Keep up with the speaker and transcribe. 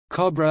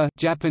Cobra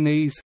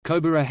Japanese,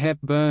 Kobura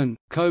Hepburn,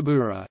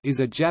 Kobura is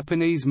a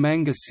Japanese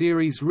manga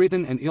series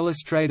written and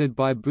illustrated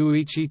by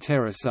Buichi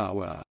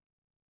Terasawa.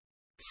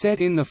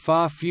 Set in the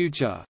far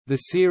future, the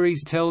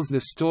series tells the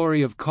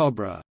story of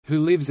Cobra, who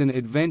lives an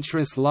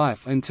adventurous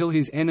life until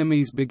his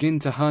enemies begin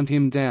to hunt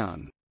him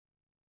down.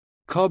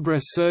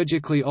 Cobra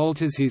surgically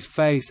alters his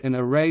face and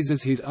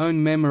erases his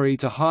own memory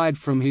to hide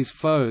from his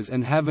foes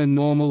and have a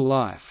normal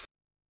life.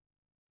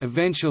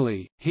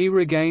 Eventually, he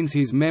regains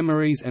his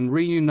memories and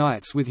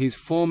reunites with his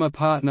former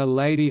partner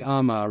Lady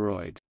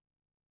Armaroid.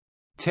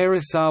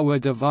 Terasawa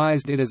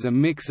devised it as a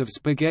mix of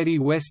spaghetti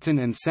western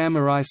and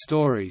samurai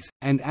stories,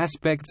 and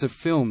aspects of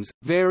films,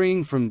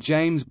 varying from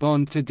James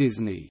Bond to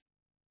Disney.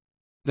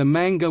 The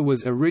manga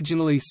was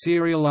originally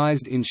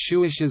serialized in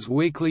Shueisha's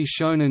Weekly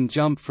Shonen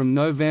Jump from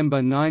November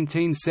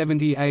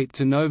 1978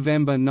 to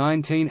November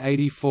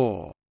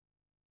 1984.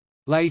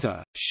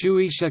 Later,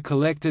 Shueisha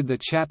collected the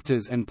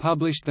chapters and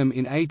published them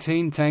in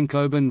 18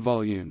 tankobon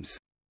volumes.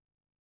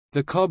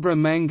 The Cobra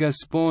manga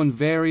spawned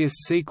various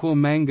sequel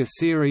manga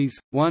series,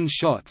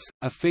 one-shots,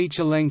 a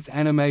feature-length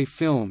anime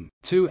film,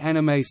 2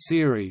 anime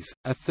series,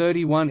 a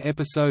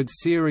 31-episode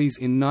series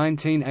in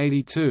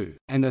 1982,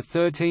 and a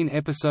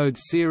 13-episode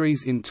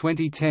series in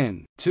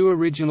 2010, 2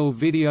 original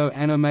video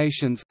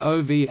animations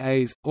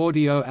OVAs,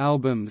 audio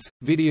albums,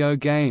 video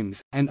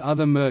games, and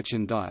other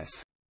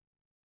merchandise.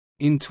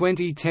 In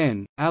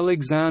 2010,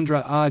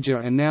 Alexandra Aja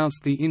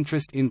announced the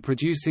interest in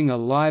producing a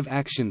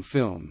live-action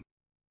film.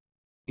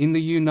 In the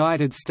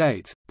United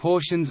States,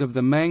 portions of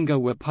the manga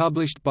were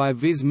published by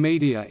Viz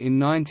Media in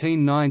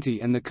 1990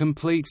 and the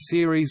complete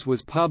series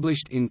was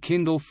published in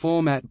Kindle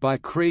format by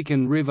Creek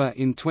and River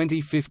in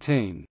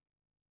 2015.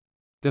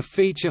 The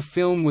feature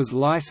film was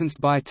licensed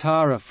by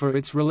Tara for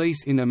its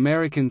release in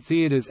American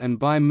theaters and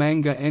by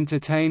Manga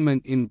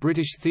Entertainment in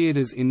British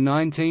theaters in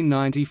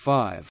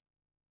 1995.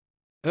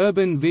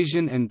 Urban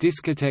Vision and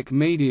Discotek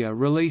Media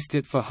released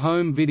it for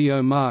home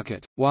video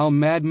market, while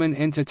Madman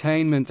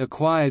Entertainment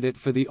acquired it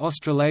for the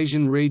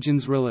Australasian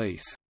region's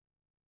release.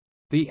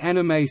 The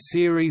anime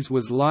series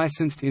was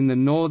licensed in the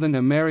Northern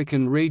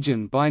American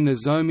region by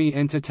Nozomi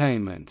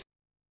Entertainment.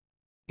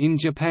 In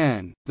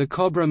Japan, the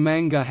Cobra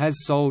manga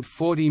has sold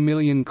 40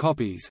 million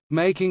copies,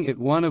 making it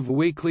one of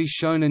Weekly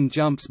Shonen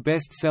Jump's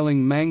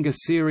best-selling manga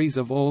series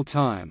of all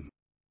time.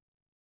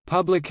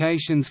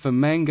 Publications for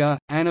manga,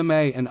 anime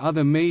and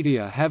other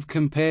media have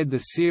compared the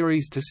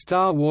series to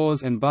Star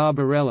Wars and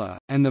Barbarella,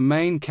 and the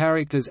main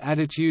character's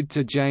attitude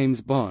to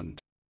James Bond.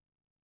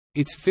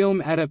 Its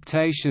film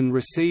adaptation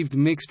received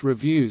mixed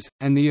reviews,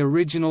 and the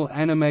original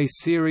anime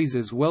series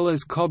as well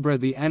as Cobra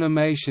the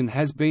animation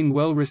has been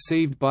well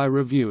received by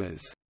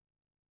reviewers.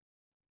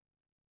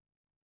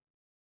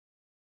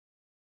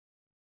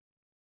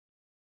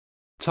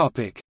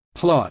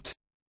 Plot.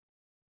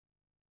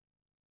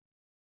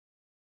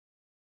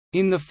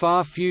 In the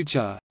far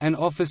future, an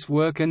office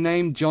worker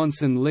named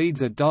Johnson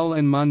leads a dull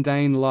and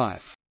mundane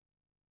life.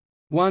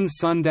 One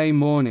Sunday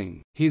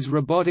morning, his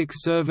robotic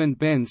servant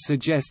Ben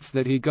suggests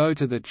that he go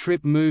to the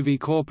Trip Movie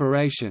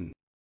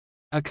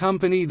Corporation—a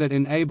company that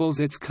enables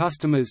its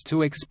customers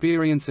to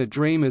experience a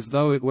dream as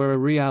though it were a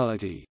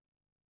reality.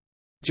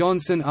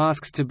 Johnson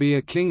asks to be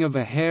a king of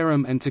a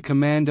harem and to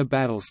command a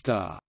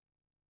battlestar.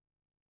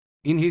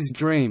 In his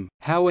dream,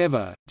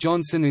 however,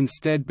 Johnson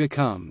instead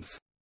becomes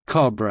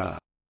Cobra,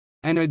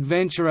 an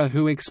adventurer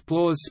who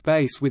explores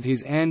space with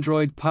his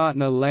android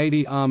partner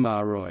Lady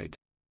Armaroid.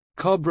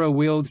 Cobra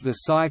wields the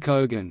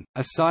Psychogun,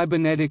 a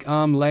cybernetic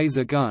arm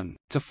laser gun,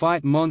 to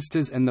fight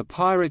monsters and the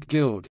Pirate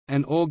Guild,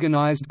 an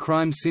organized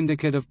crime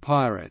syndicate of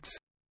pirates.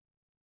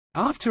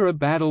 After a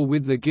battle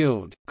with the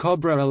Guild,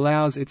 Cobra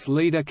allows its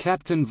leader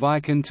Captain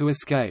Viken to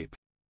escape.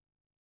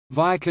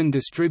 Viken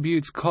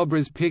distributes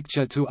Cobra's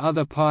picture to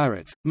other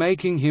pirates,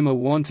 making him a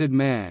wanted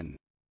man.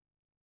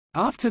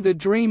 After the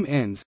dream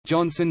ends,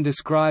 Johnson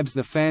describes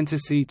the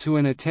fantasy to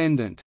an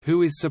attendant,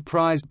 who is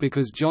surprised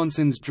because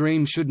Johnson's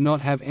dream should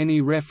not have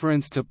any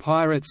reference to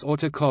pirates or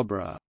to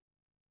Cobra.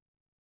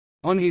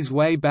 On his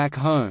way back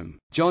home,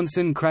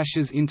 Johnson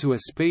crashes into a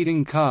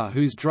speeding car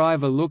whose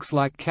driver looks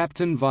like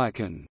Captain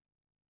Viken.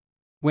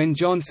 When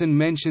Johnson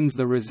mentions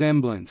the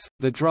resemblance,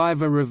 the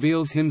driver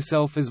reveals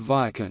himself as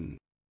Viken.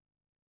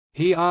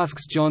 He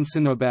asks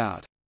Johnson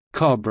about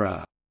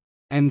Cobra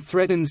and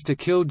threatens to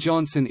kill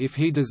Johnson if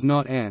he does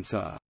not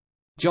answer.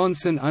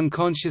 Johnson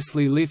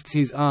unconsciously lifts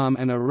his arm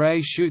and a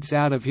ray shoots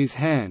out of his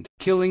hand,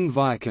 killing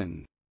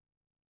Viken.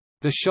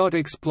 The shot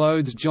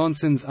explodes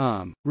Johnson's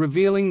arm,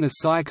 revealing the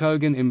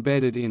Psychogun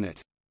embedded in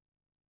it.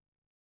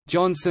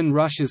 Johnson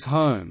rushes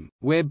home,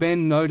 where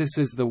Ben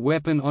notices the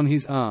weapon on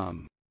his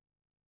arm.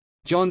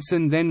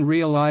 Johnson then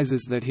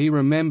realizes that he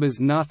remembers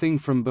nothing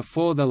from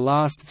before the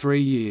last 3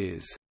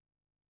 years.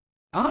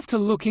 After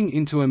looking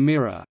into a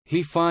mirror,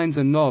 he finds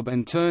a knob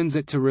and turns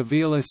it to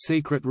reveal a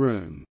secret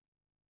room.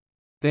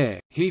 There,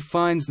 he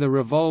finds the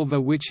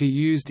revolver which he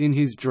used in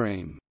his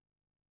dream.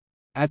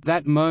 At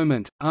that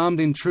moment,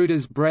 armed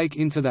intruders break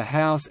into the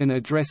house and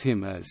address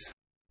him as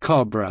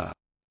Cobra.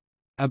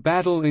 A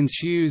battle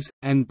ensues,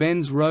 and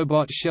Ben's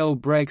robot shell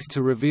breaks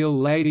to reveal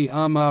Lady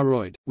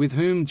Armoroid, with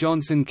whom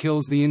Johnson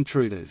kills the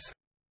intruders.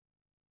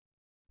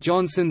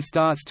 Johnson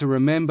starts to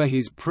remember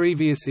his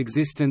previous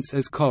existence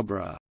as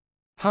Cobra.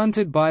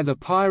 Hunted by the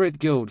Pirate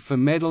Guild for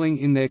meddling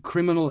in their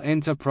criminal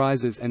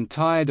enterprises and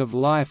tired of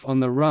life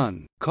on the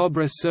run,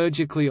 Cobra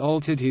surgically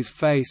altered his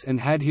face and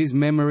had his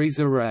memories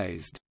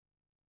erased.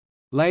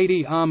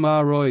 Lady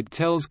Armoroid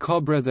tells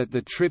Cobra that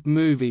the Trip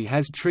movie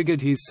has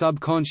triggered his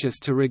subconscious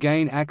to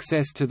regain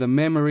access to the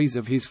memories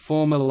of his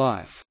former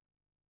life.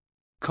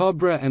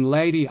 Cobra and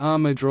Lady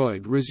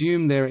Armordroid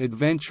resume their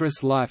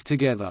adventurous life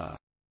together.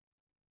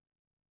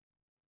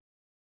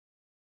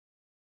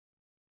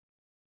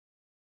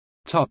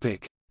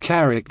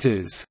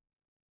 Characters.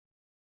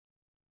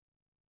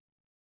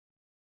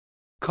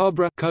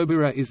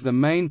 Cobra is the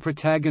main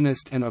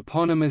protagonist and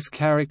eponymous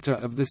character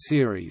of the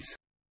series.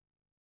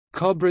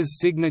 Cobra's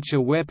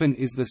signature weapon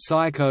is the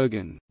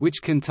Psychogun,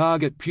 which can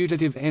target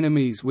putative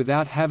enemies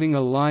without having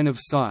a line of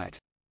sight.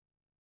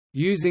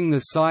 Using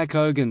the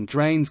Psychogun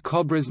drains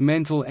Cobra's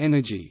mental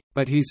energy,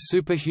 but his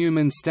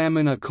superhuman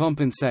stamina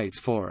compensates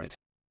for it.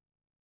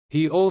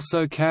 He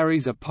also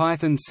carries a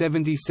Python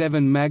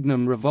 77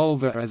 Magnum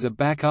revolver as a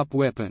backup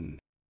weapon.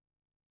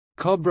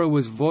 Cobra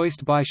was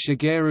voiced by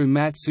Shigeru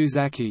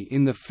Matsuzaki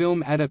in the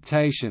film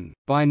adaptation,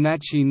 by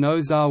Nachi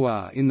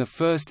Nozawa in the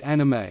first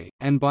anime,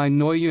 and by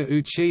Naoya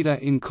Uchida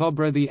in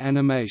Cobra the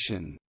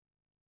Animation.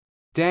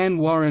 Dan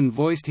Warren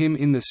voiced him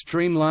in the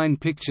Streamline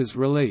Pictures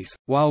release,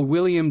 while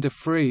William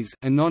DeFries,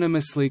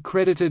 anonymously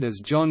credited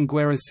as John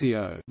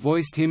Guerrasio,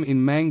 voiced him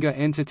in manga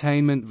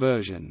entertainment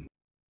version.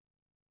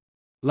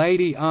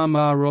 Lady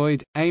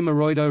Armoroid,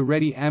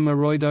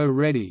 Amoroido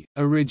Ready,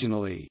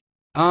 originally,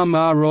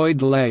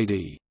 Armoroid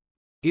Lady,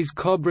 is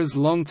Cobra's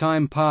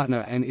longtime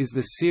partner and is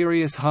the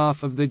serious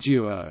half of the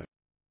duo.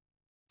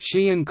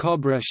 She and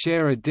Cobra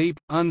share a deep,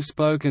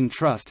 unspoken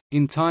trust.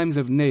 In times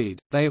of need,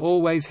 they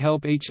always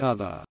help each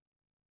other.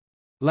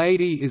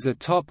 Lady is a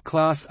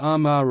top-class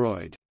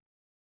Armoroid,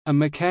 a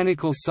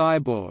mechanical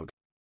cyborg,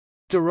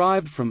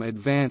 derived from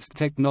advanced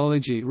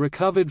technology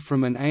recovered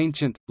from an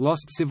ancient,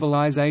 lost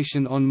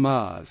civilization on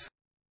Mars.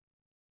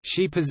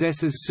 She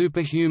possesses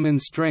superhuman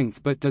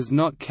strength but does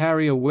not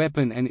carry a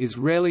weapon and is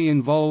rarely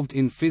involved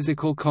in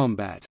physical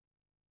combat.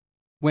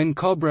 When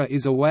Cobra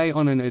is away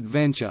on an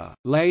adventure,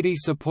 Lady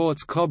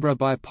supports Cobra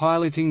by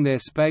piloting their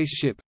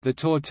spaceship, the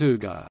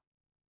Tortuga.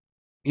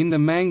 In the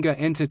manga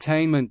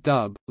entertainment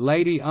dub,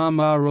 Lady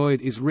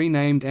Armoroid is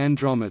renamed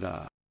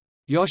Andromeda.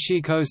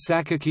 Yoshiko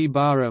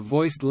Sakakibara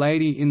voiced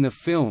Lady in the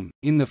film,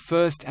 in the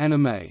first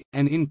anime,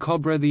 and in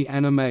Cobra the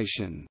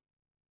Animation.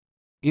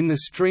 In the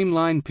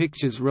Streamline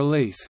Pictures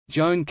release,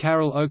 Joan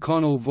Carroll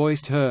O'Connell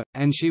voiced her,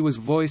 and she was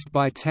voiced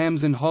by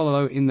Tamsin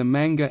Hollow in the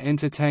manga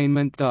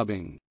entertainment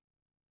dubbing.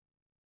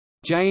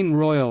 Jane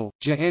Royal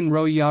Jen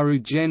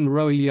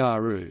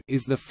Royaru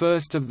is the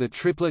first of the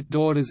triplet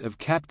daughters of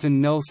Captain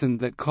Nelson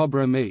that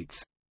Cobra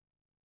meets.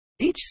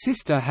 Each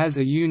sister has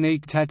a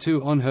unique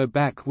tattoo on her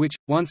back which,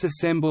 once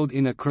assembled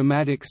in a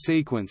chromatic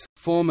sequence,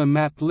 form a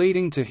map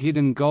leading to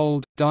hidden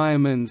gold,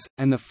 diamonds,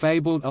 and the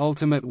fabled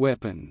ultimate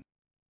weapon.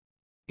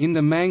 In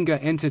the manga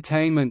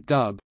entertainment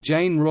dub,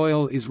 Jane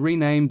Royal is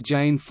renamed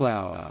Jane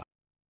Flower.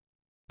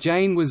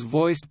 Jane was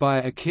voiced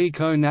by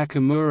Akiko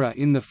Nakamura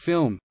in the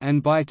film,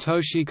 and by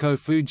Toshiko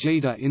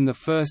Fujita in the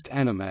first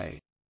anime.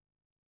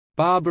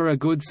 Barbara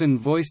Goodson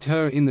voiced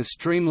her in the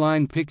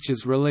Streamline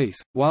Pictures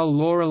release, while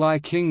Lorelei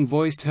King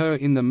voiced her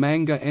in the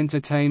manga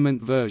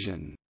entertainment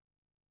version.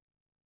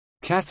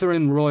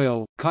 Catherine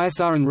Royal,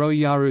 Kaisaran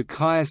Royaru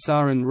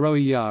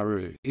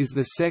is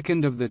the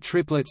second of the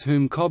triplets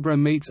whom Cobra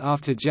meets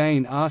after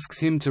Jane asks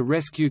him to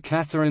rescue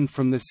Catherine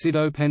from the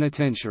Sido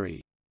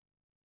Penitentiary.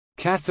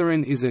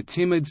 Catherine is a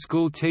timid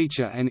school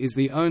teacher and is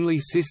the only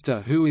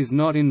sister who is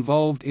not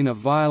involved in a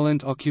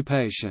violent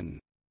occupation.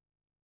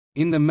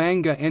 In the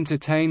manga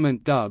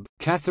entertainment dub,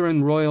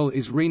 Catherine Royal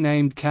is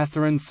renamed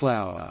Catherine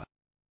Flower.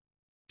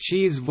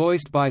 She is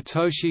voiced by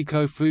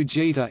Toshiko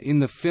Fujita in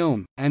the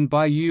film, and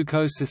by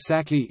Yuko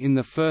Sasaki in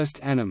the first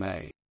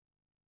anime.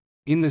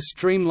 In the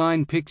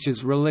Streamline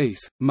Pictures release,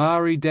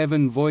 Mari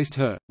Devon voiced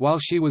her, while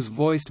she was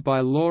voiced by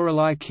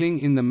Lorelei King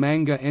in the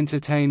manga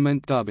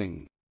entertainment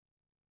dubbing.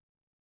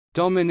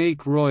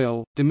 Dominique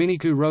Royal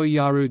Dominiku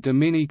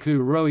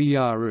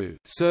Royaru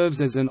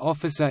serves as an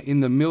officer in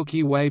the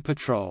Milky Way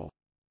Patrol.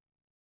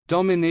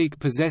 Dominique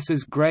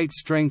possesses great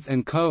strength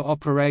and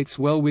co-operates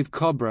well with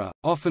Cobra,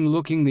 often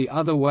looking the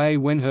other way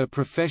when her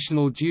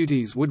professional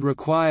duties would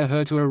require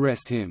her to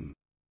arrest him.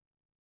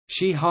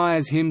 She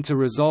hires him to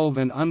resolve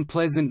an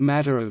unpleasant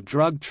matter of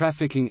drug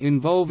trafficking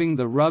involving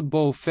the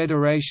Rugball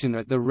Federation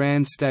at the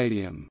Rand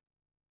Stadium.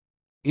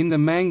 In the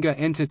manga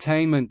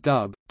entertainment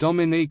dub,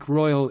 Dominique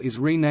Royal is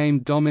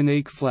renamed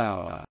Dominique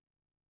Flower.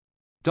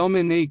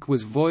 Dominique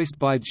was voiced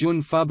by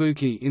Jun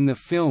Fubuki in the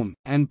film,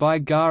 and by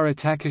Gara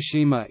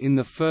Takashima in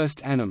the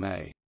first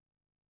anime.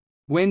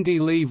 Wendy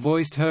Lee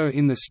voiced her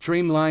in the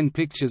Streamline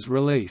Pictures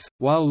release,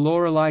 while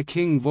Lorelei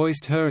King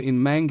voiced her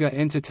in manga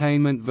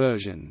entertainment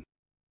version.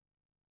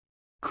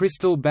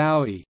 Crystal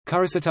Bowie,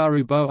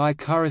 Kurosataru Boei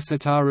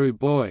Kurosataru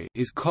Boy,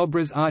 is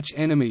Cobra's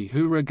arch-enemy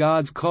who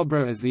regards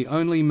Cobra as the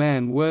only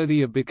man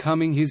worthy of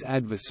becoming his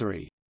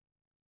adversary.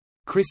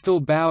 Crystal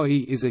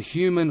Bowie is a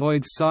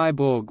humanoid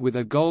cyborg with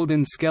a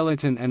golden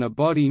skeleton and a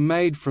body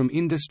made from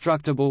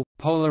indestructible,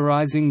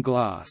 polarizing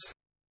glass.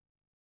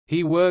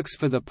 He works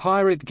for the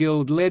Pirate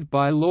Guild led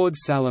by Lord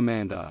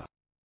Salamander.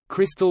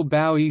 Crystal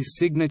Bowie's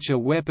signature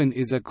weapon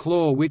is a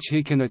claw which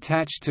he can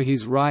attach to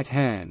his right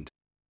hand.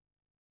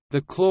 The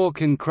claw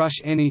can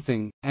crush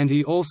anything, and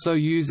he also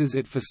uses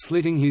it for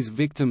slitting his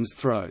victims'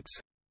 throats.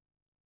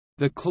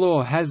 The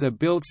claw has a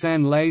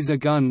built-in laser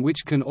gun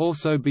which can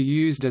also be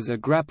used as a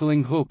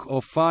grappling hook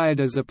or fired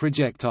as a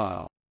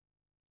projectile.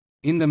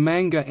 In the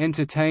manga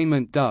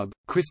entertainment dub,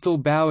 Crystal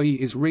Bowie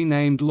is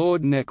renamed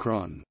Lord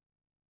Necron.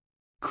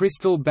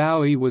 Crystal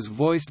Bowie was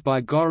voiced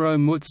by Goro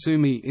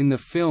Mutsumi in the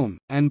film,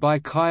 and by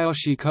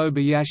Kiyoshi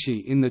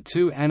Kobayashi in the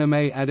two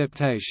anime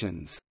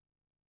adaptations.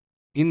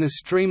 In the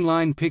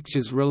Streamline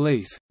Pictures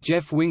release,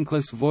 Jeff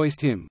Winkless voiced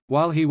him,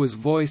 while he was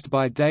voiced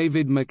by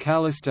David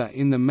McAllister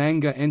in the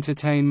manga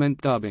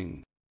entertainment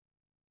dubbing.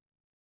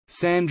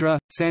 Sandora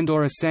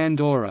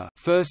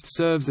first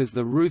serves as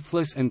the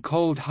ruthless and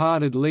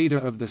cold-hearted leader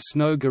of the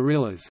Snow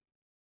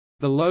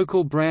Gorillas—the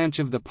local branch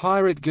of the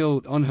Pirate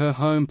Guild on her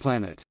home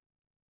planet.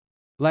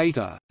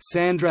 Later,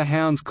 Sandra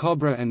hounds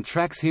Cobra and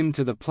tracks him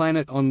to the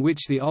planet on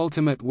which the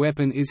ultimate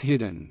weapon is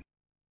hidden.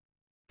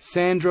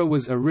 Sandra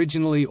was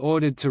originally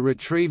ordered to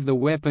retrieve the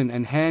weapon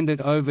and hand it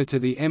over to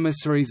the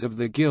emissaries of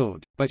the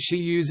Guild, but she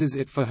uses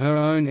it for her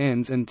own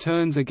ends and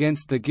turns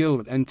against the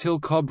Guild until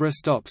Cobra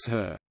stops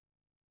her.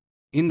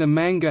 In the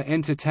manga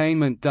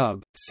entertainment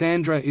dub,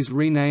 Sandra is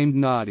renamed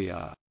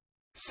Nadia.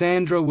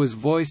 Sandra was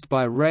voiced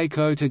by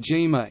Reiko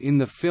Tajima in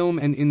the film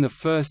and in the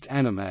first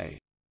anime.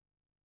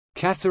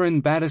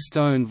 Catherine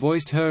Battistone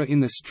voiced her in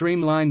the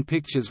Streamline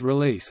Pictures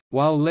release,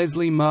 while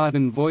Leslie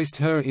Martin voiced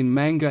her in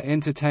manga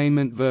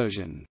entertainment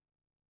version.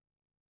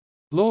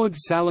 Lord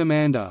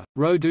Salamander,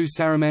 Rodo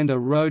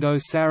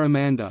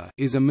Saramanda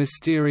is a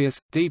mysterious,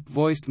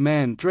 deep-voiced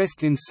man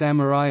dressed in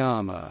samurai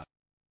armor.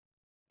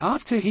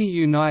 After he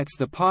unites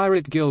the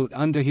Pirate Guild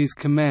under his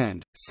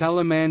command,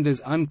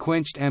 Salamander's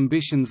unquenched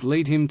ambitions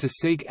lead him to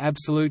seek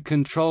absolute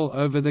control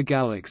over the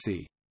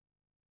galaxy.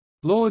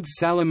 Lord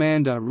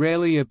Salamander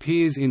rarely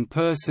appears in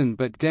person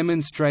but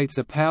demonstrates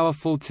a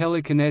powerful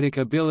telekinetic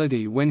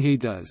ability when he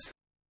does.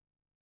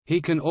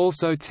 He can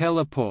also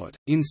teleport,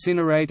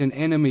 incinerate an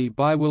enemy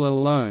by will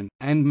alone,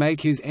 and make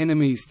his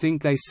enemies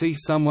think they see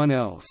someone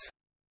else.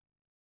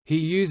 He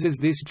uses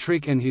this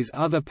trick and his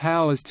other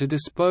powers to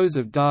dispose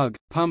of Doug,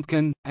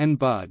 Pumpkin, and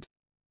Bud.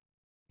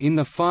 In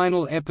the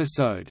final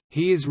episode,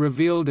 he is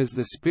revealed as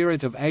the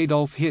spirit of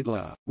Adolf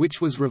Hitler, which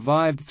was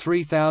revived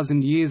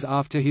 3,000 years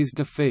after his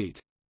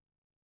defeat.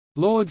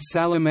 Lord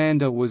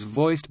Salamander was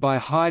voiced by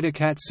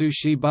Hidekatsu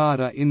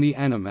Shibata in the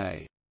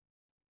anime.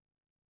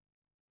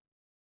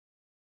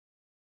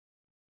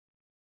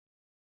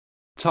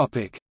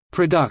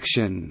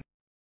 Production.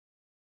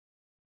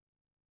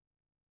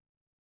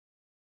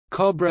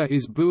 Cobra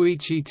is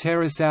Buichi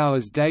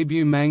Terusawa's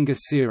debut manga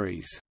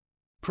series.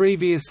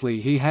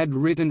 Previously he had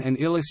written and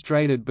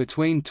illustrated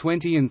between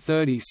 20 and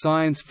 30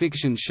 science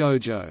fiction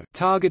shoujo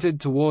targeted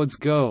towards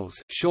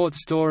girls short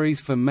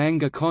stories for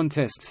manga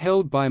contests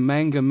held by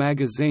manga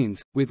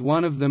magazines, with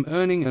one of them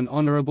earning an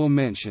honorable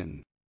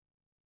mention.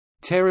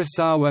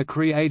 Terusawa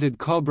created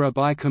Cobra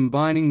by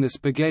combining the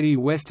spaghetti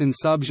western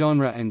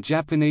subgenre and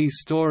Japanese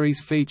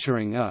stories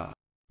featuring a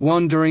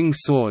 «wandering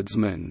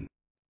swordsman».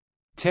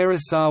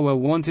 Terusawa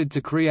wanted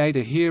to create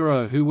a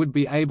hero who would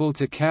be able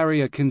to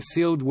carry a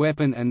concealed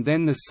weapon, and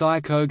then the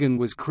Psychogun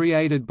was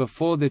created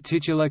before the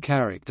titular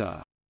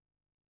character.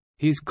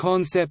 His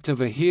concept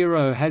of a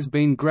hero has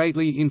been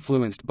greatly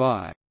influenced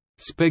by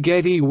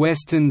spaghetti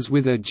westerns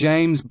with a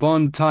James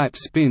Bond-type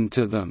spin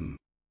to them.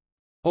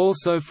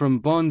 Also from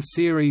Bond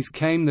series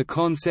came the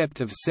concept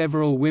of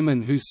several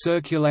women who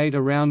circulate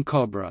around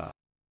Cobra.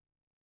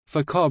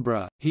 For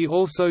Cobra, he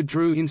also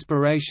drew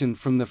inspiration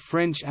from the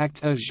French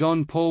actor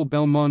Jean-Paul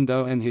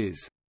Belmondo and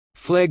his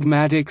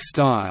phlegmatic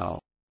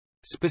style,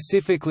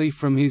 specifically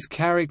from his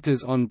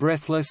characters on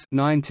Breathless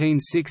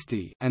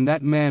 1960 and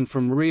That Man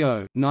from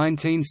Rio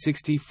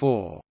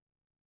 1964.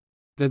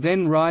 The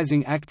then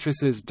rising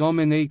actresses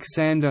Dominique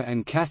Sanda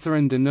and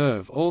Catherine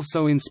Deneuve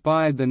also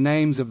inspired the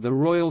names of the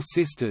royal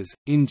sisters.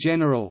 In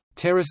general,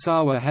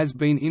 Terusawa has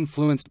been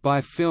influenced by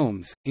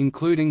films,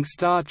 including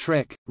Star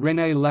Trek,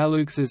 René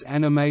Laloux's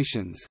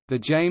animations, the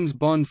James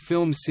Bond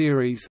film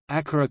series,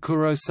 Akira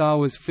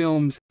Kurosawa's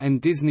films,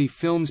 and Disney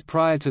films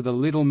prior to The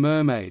Little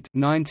Mermaid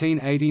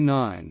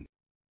 1989.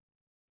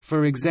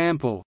 For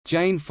example,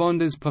 Jane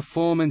Fonda's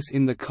performance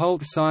in the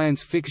cult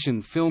science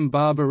fiction film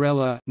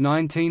Barbarella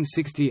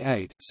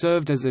 1968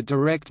 served as a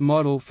direct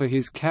model for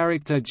his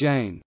character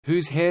Jane,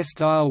 whose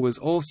hairstyle was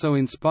also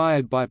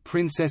inspired by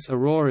Princess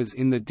Aurora's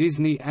in the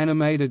Disney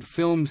animated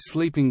film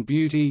Sleeping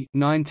Beauty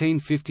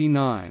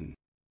 1959.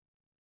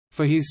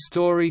 For his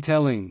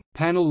storytelling,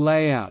 panel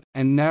layout,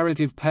 and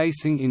narrative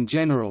pacing in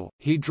general,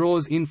 he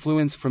draws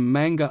influence from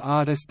manga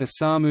artist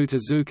Osamu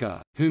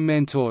Tezuka, who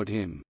mentored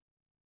him.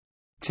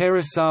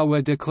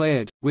 Terusawa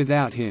declared,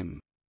 "Without him,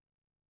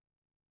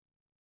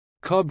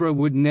 Cobra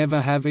would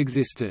never have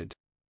existed."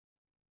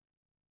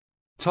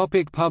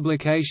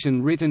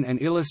 Publication written and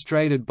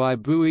illustrated by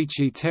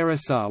Buichi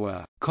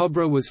Terusawa,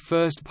 Cobra was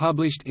first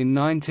published in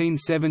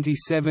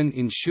 1977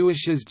 in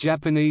Shueisha's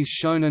Japanese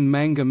shonen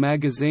manga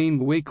magazine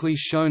Weekly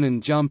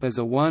Shonen Jump as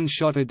a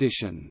one-shot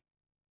edition.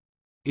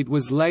 It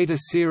was later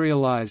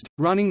serialized,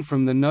 running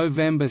from the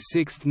November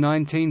 6,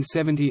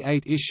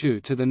 1978 issue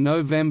to the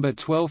November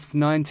 12,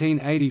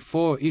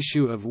 1984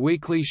 issue of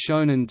Weekly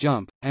Shonen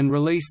Jump, and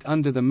released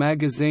under the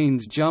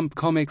magazine's Jump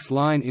Comics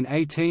line in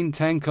 18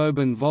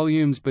 tankobon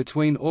volumes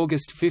between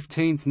August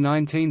 15,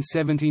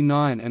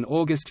 1979 and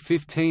August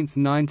 15,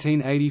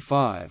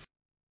 1985.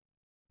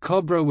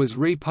 Cobra was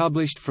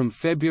republished from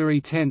February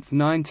 10,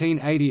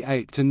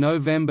 1988 to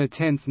November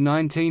 10,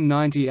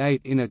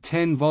 1998 in a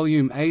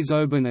 10-volume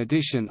Azoban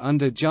edition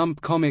under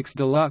Jump Comics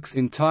Deluxe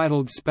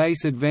entitled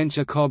Space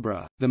Adventure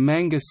Cobra. The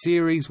manga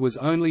series was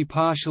only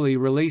partially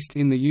released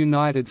in the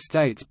United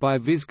States by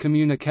Viz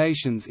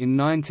Communications in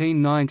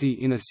 1990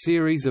 in a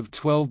series of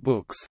 12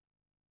 books.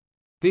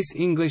 This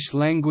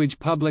English-language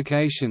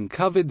publication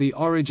covered the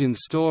origin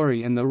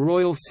story and the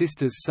Royal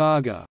Sisters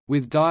saga,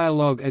 with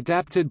dialogue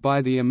adapted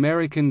by the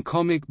American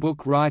comic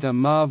book writer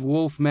Marv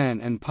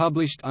Wolfman and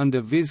published under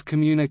Viz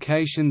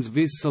Communications'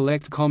 Viz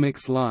Select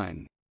Comics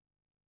line.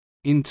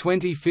 In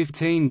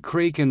 2015,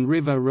 Creek and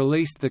River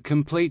released the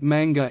complete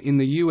manga in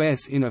the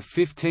US in a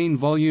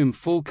 15-volume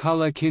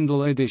full-color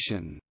Kindle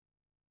edition.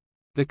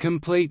 The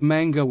complete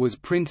manga was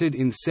printed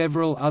in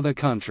several other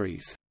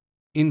countries.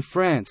 In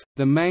France,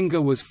 the manga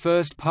was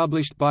first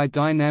published by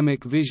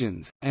Dynamic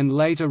Visions, and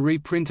later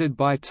reprinted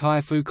by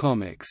Taifu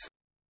Comics.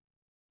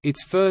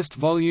 Its first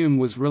volume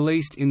was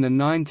released in the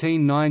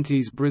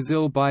 1990s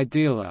Brazil by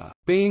Dealer,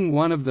 being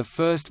one of the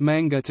first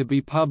manga to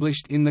be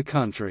published in the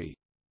country.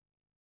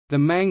 The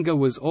manga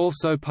was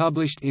also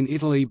published in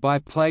Italy by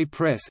Play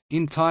Press,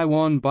 in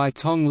Taiwan by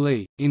Tong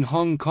Li, in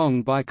Hong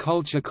Kong by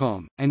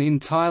Culturecom, and in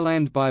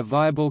Thailand by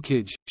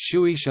Vibalkij.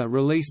 Shueisha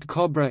released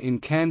Cobra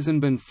in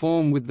Kanzenban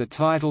form with the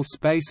title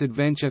Space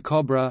Adventure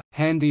Cobra,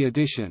 Handy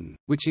Edition,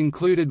 which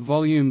included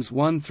volumes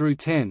 1 through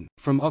 10,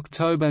 from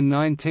October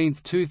 19,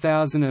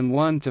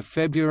 2001 to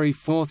February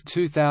 4,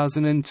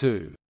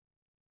 2002.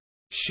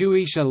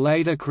 Shueisha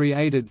later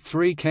created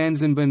 3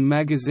 Kanzenban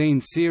magazine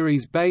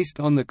series based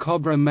on the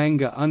Cobra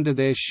manga under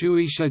their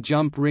Shueisha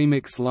Jump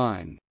Remix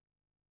line.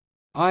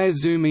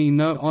 Iazumi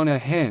no Honor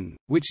Hen,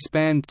 which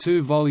spanned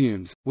 2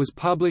 volumes, was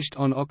published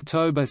on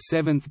October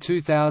 7,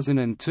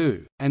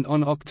 2002, and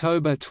on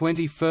October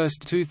 21,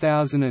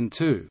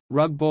 2002,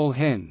 Rugball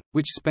Hen,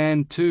 which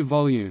spanned 2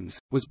 volumes,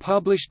 was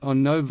published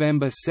on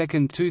November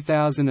 2,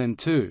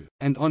 2002,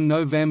 and on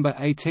November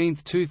 18,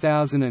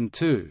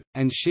 2002,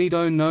 and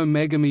Shido no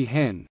Megami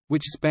Hen,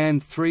 which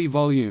spanned 3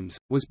 volumes,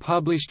 was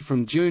published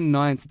from June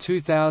 9,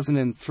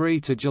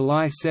 2003 to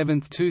July 7,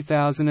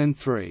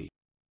 2003.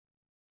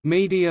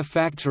 Media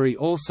Factory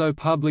also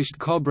published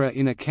Cobra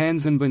in a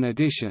Kanzenban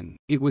edition.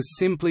 It was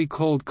simply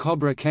called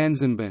Cobra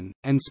Kanzenban,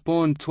 and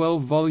spawned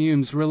 12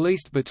 volumes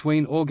released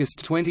between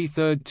August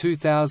 23,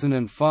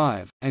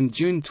 2005, and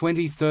June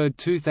 23,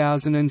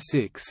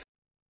 2006.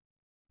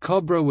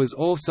 Cobra was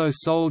also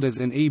sold as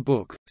an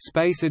e-book,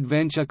 Space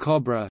Adventure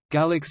Cobra,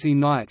 Galaxy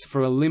Nights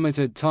for a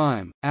limited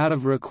time. Out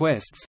of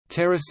requests,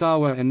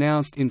 Terusawa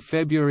announced in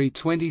February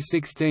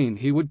 2016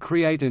 he would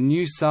create a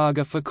new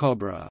saga for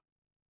Cobra.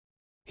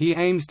 He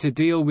aims to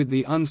deal with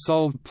the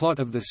unsolved plot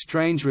of the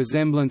strange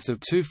resemblance of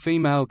 2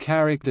 female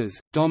characters,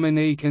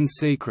 Dominique and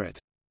Secret.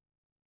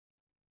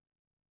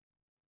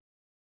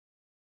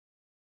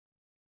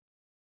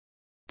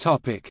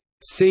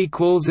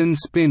 Sequels and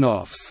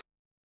spin-offs.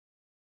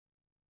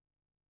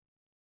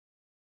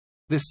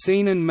 The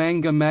seinen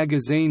manga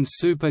magazine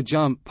Super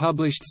Jump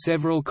published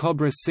several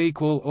Cobra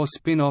sequel or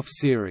spin-off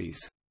series.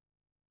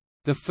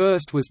 The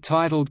first was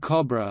titled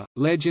Cobra,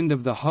 Legend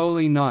of the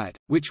Holy Knight,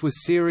 which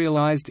was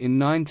serialized in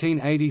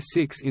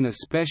 1986 in a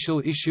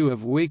special issue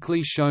of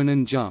Weekly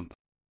Shonen Jump.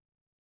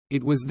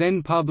 It was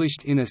then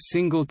published in a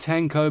single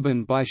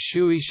tankobon by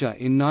Shueisha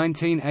in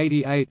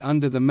 1988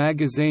 under the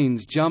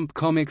magazine's Jump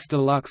Comics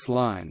Deluxe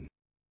line.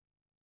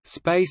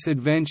 Space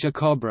Adventure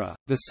Cobra,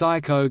 the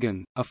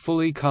Psychogon, a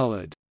fully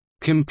colored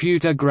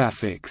computer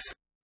graphics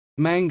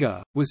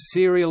manga, was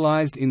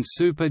serialized in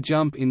Super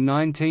Jump in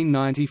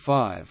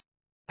 1995.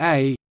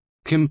 A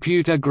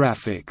computer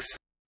graphics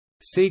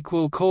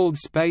sequel called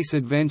Space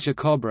Adventure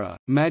Cobra,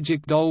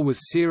 Magic Doll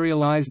was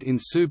serialized in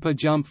Super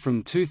Jump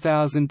from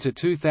 2000 to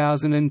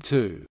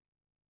 2002.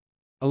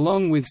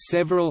 Along with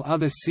several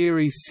other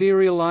series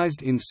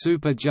serialized in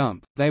Super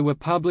Jump, they were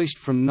published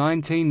from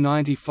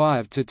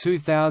 1995 to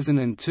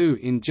 2002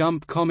 in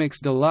Jump Comics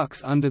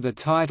Deluxe under the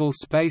title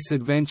Space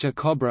Adventure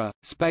Cobra.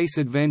 Space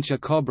Adventure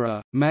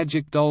Cobra,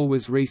 Magic Doll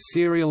was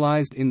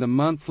re-serialized in the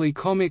monthly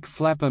comic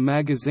Flapper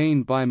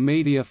magazine by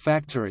Media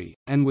Factory,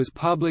 and was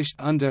published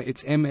under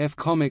its MF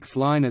Comics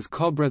line as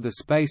Cobra the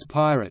Space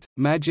Pirate,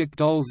 Magic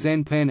Doll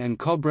Zenpen and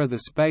Cobra the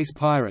Space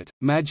Pirate,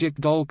 Magic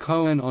Doll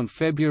Cohen on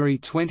February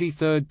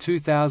 23,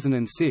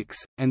 2006,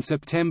 and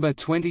September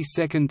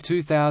 22,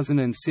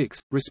 2006,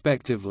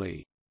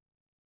 respectively.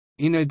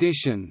 In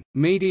addition,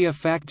 Media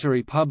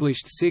Factory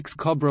published 6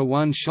 Cobra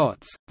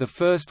one-shots, the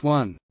first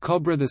one,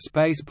 Cobra the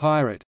Space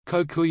Pirate,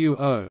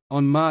 Kokuyu-o,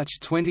 on March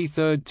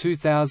 23,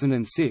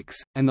 2006,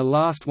 and the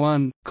last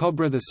one,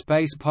 Cobra the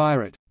Space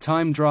Pirate,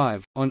 Time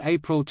Drive, on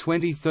April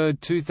 23,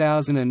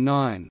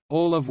 2009,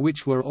 all of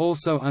which were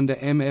also under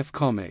MF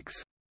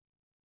Comics.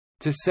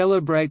 To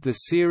celebrate the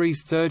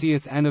series'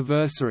 30th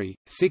anniversary,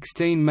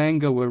 16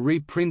 manga were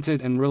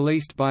reprinted and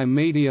released by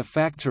Media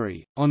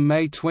Factory. On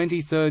May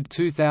 23,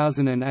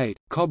 2008,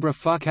 Cobra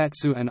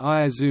Fukatsu and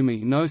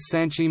Iazumi no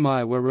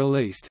Sanshimai were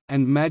released,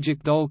 and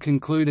Magic Doll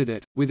concluded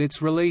it, with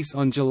its release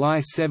on July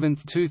 7,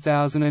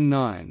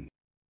 2009.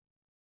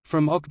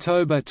 From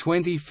October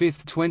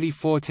 25,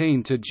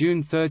 2014 to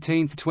June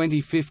 13,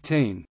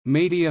 2015,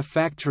 Media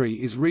Factory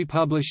is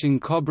republishing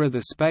Cobra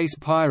the Space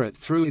Pirate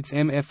through its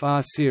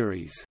MFR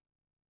series.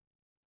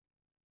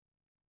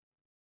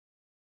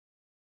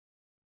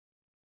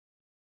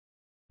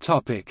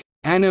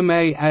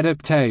 Anime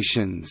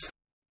adaptations.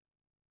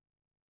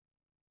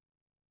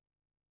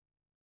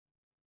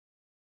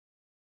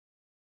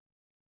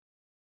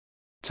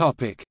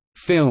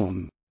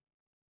 Film.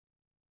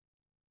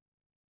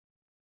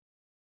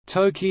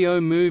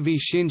 Tokyo Movie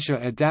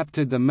Shinsha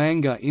adapted the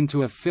manga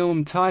into a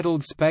film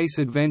titled Space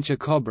Adventure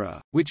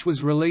Cobra, which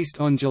was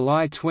released on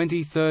July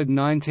 23,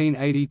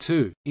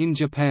 1982, in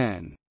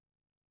Japan.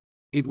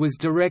 It was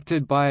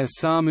directed by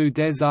Osamu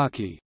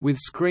Dezaki, with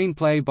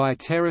screenplay by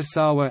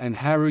Terasawa and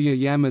Haruya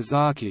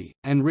Yamazaki,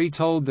 and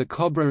retold the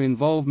Cobra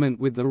involvement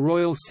with the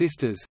Royal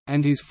Sisters,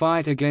 and his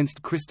fight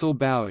against Crystal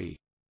Bowie.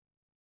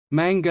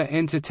 Manga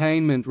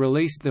Entertainment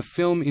released the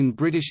film in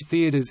British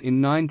theatres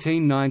in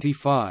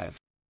 1995.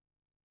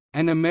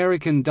 An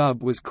American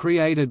dub was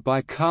created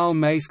by Carl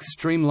Maesk's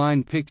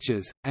Streamline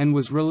Pictures, and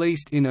was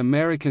released in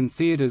American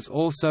theaters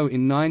also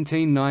in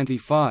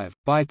 1995,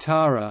 by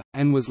Tara,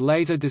 and was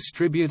later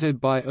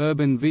distributed by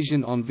Urban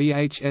Vision on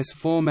VHS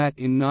format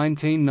in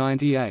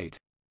 1998.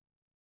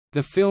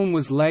 The film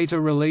was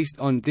later released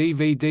on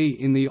DVD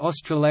in the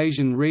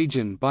Australasian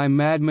region by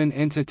Madman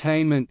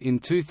Entertainment in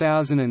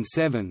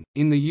 2007,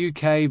 in the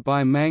UK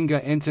by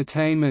Manga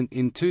Entertainment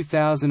in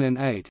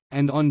 2008,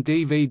 and on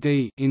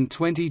DVD in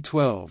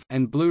 2012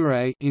 and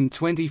Blu-ray in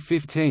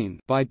 2015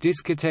 by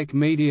Discotek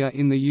Media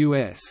in the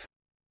US.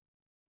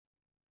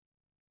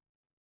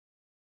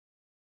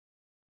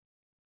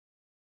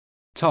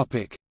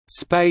 Topic: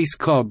 Space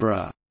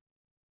Cobra.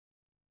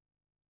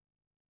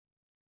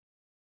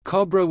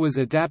 Cobra was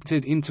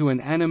adapted into an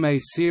anime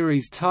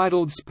series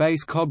titled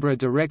Space Cobra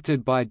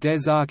directed by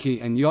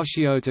Dezaki and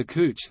Yoshio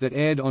Takeuchi that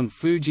aired on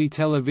Fuji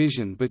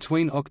Television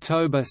between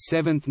October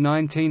 7,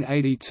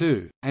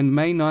 1982, and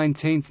May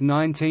 19,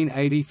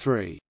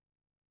 1983.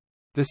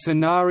 The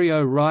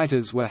scenario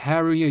writers were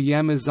Haruya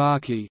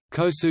Yamazaki,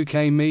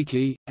 Kosuke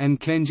Miki, and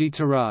Kenji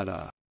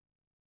Terada.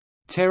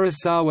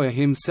 Terasawa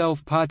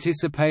himself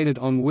participated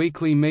on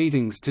weekly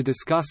meetings to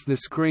discuss the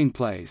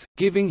screenplays,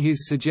 giving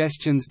his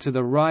suggestions to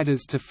the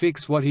writers to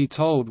fix what he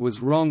told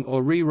was wrong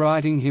or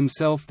rewriting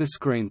himself the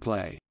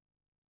screenplay.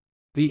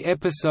 The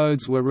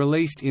episodes were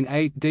released in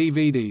 8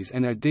 DVDs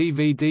and a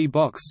DVD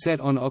box set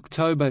on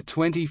October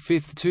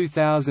 25,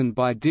 2000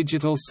 by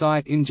Digital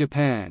Sight in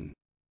Japan.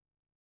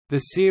 The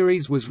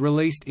series was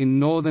released in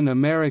Northern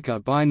America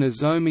by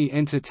Nozomi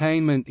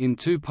Entertainment in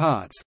 2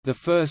 parts. The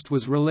first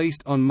was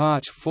released on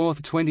March 4,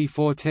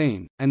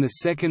 2014, and the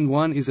second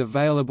one is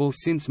available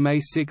since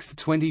May 6,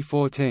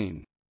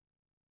 2014.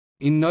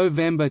 In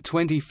November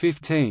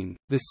 2015,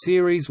 the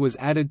series was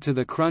added to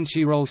the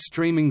Crunchyroll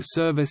streaming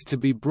service to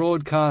be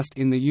broadcast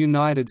in the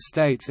United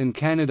States and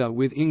Canada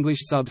with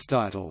English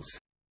subtitles.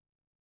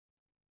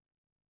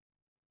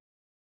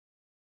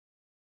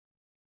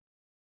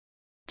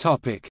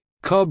 Topic: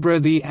 Cobra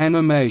the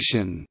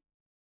Animation.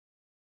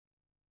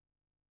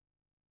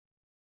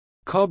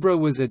 Cobra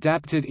was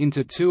adapted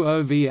into 2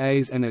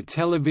 OVAs and a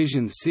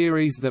television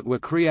series that were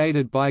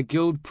created by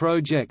Guild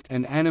Project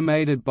and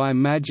animated by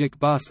Magic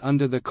Bus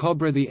under the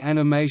Cobra the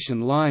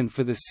Animation line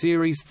for the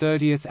series'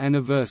 30th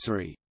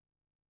anniversary.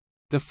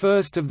 The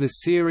first of the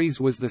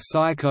series was the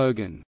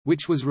Psychogun,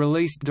 which was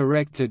released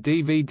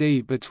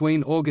direct-to-DVD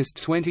between August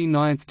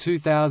 29,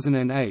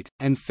 2008,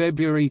 and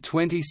February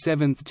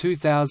 27,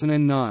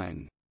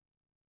 2009.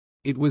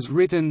 It was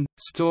written,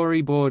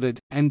 storyboarded,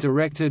 and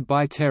directed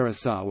by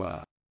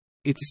Terasawa.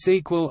 Its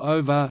sequel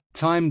OVA,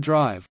 Time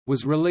Drive,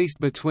 was released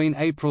between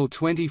April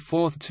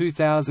 24,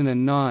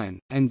 2009,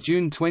 and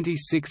June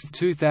 26,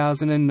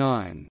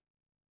 2009.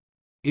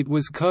 It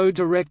was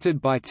co-directed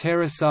by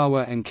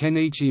Terusawa and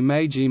Kenichi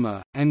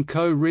Meijima, and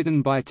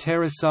co-written by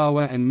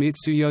Terusawa and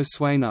Mitsuyo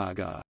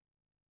Suenaga.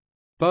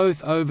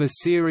 Both OVA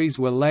series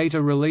were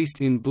later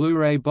released in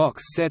Blu-ray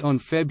box set on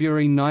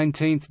February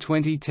 19,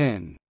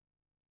 2010.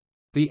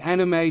 The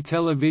anime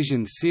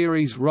television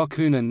series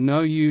Rokunin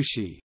no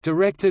Yushi,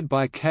 directed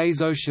by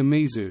Keizo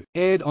Shimizu,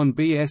 aired on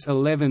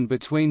BS11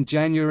 between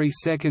January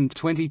 2,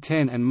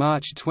 2010 and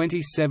March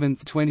 27,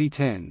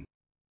 2010.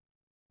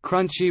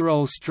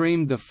 Crunchyroll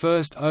streamed the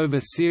first OVA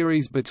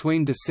series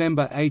between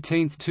December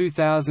 18,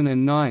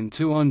 2009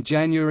 to on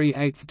January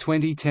 8,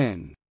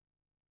 2010.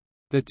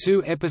 The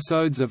 2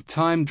 episodes of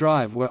Time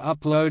Drive were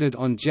uploaded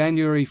on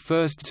January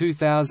 1,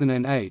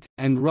 2008,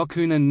 and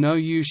Rokunin no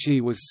Yushi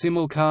was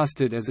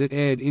simulcasted as it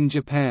aired in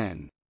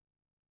Japan.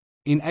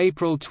 In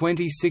April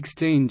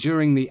 2016,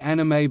 during the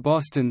Anime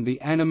Boston,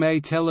 the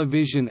anime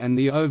television and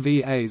the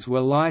OVAs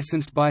were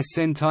licensed by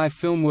Sentai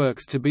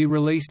Filmworks to be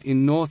released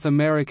in North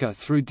America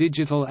through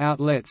digital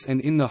outlets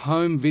and in the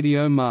home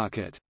video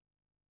market.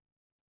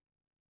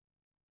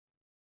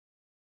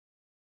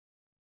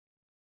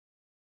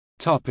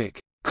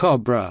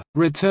 Cobra,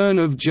 Return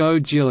of Joe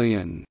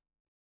Gillian.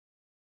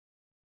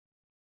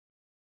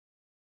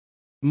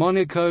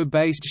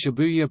 Monaco-based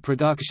Shibuya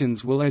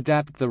Productions will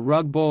adapt the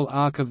rugball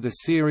arc of the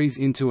series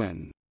into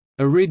an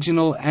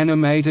original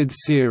animated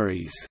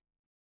series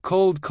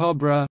called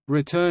Cobra,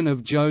 Return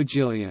of Joe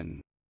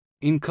Gillian.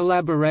 In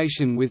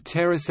collaboration with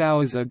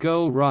Terusawa's A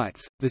Girl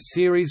Writes, the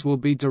series will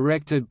be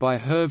directed by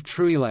Hervé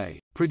Truillet,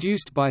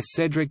 produced by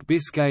Cédric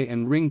Biscay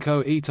and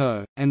Rinko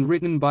Ito, and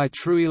written by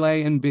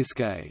Truillet and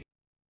Biscay.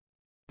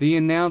 The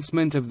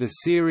announcement of the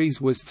series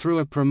was through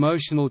a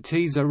promotional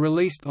teaser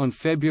released on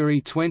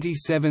February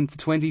 27,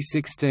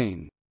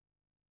 2016.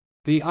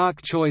 The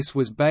arc choice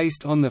was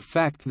based on the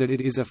fact that it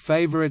is a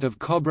favorite of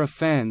Cobra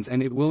fans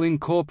and it will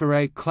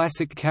incorporate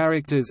classic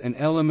characters and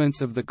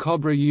elements of the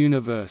Cobra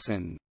universe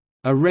and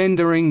a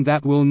rendering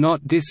that will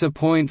not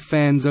disappoint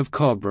fans of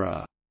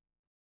Cobra,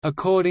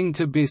 according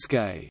to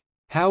Biscay.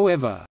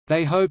 However,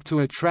 they hope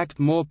to attract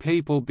more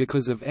people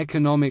because of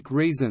economic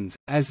reasons.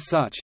 As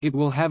such, it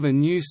will have a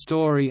new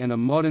story and a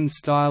modern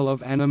style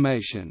of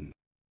animation.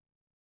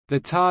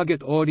 The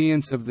target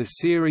audience of the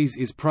series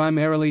is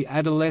primarily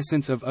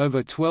adolescents of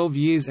over 12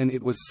 years and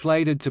it was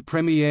slated to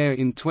premiere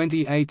in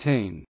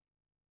 2018.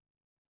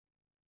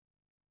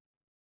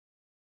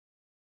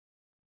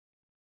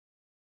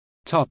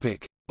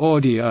 Topic: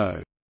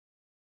 Audio.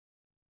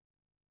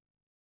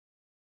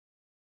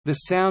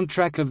 The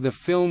soundtrack of the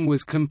film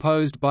was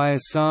composed by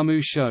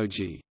Osamu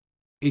Shoji.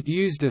 It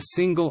used a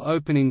single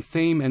opening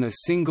theme and a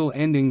single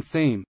ending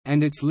theme,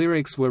 and its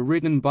lyrics were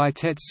written by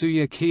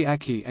Tetsuya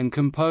Kiaki and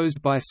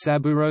composed by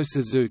Saburo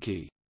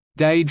Suzuki.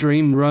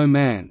 "Daydream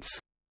Romance"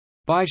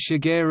 by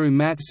Shigeru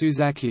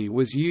Matsuzaki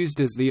was used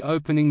as the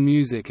opening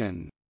music,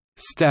 and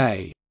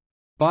 "Stay"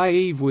 by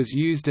Eve was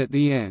used at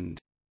the end.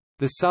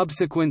 The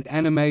subsequent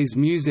anime's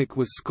music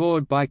was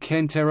scored by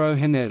Kentaro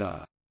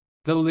Haneda.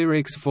 The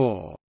lyrics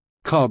for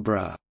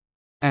 "Cobra"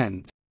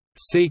 and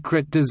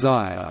 "Secret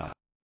Desire",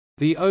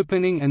 the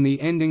opening and the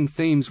ending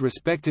themes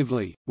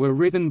respectively, were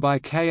written by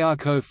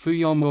Kayako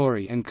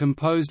Fuyomori and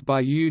composed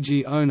by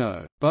Yuji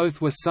Ono.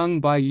 Both were sung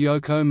by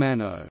Yoko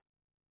Mano.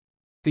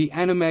 The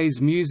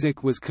anime's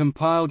music was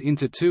compiled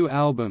into 2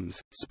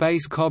 albums,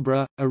 Space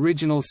Cobra,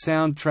 Original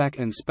Soundtrack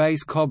and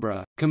Space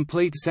Cobra,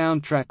 Complete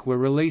Soundtrack were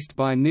released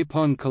by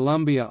Nippon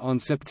Columbia on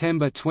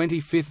September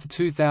 25,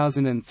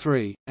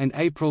 2003, and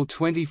April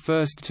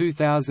 21,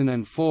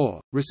 2004,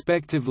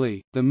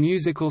 respectively. The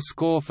musical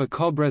score for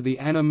Cobra the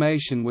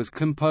animation was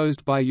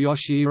composed by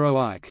Yoshihiro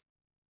Ike.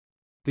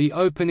 The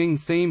opening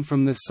theme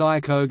from the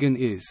Psychogun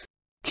is,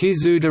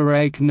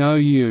 "Kizudarake no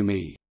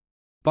Yumi",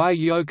 by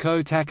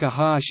Yoko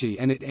Takahashi,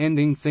 and its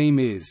ending theme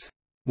is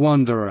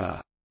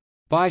 "Wanderer"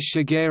 by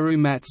Shigeru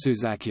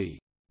Matsuzaki.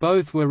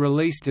 Both were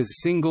released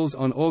as singles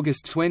on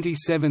August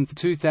 27,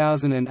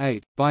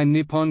 2008, by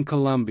Nippon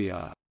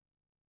Columbia.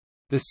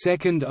 The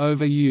second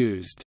OVA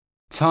used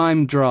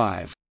 "Time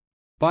Drive"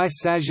 by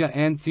Saja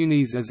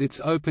Antunes as its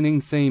opening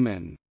theme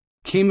and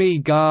 "Kimi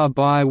ga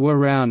by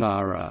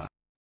Waraunara"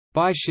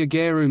 by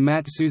Shigeru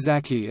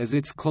Matsuzaki as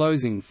its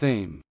closing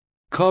theme.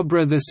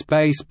 "Cobra the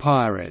Space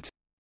Pirate"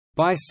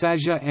 by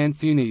Saja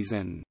Antunes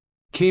and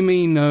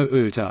 "Kimi no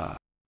Uta"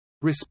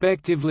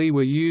 respectively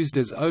were used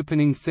as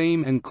opening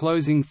theme and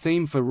closing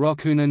theme for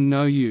Rokunin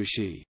no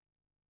Yushi.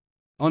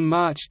 On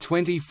March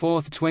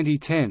 24,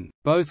 2010,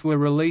 both were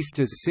released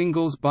as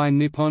singles by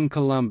Nippon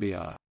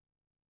Columbia.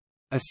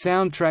 A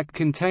soundtrack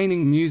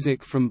containing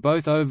music from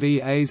both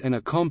OVAs and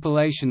a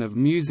compilation of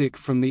music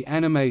from the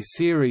anime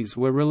series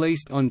were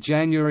released on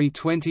January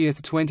 20,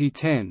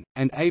 2010,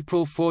 and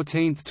April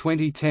 14,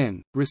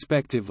 2010,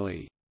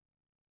 respectively.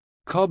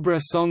 Cobra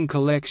Song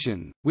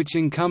Collection, which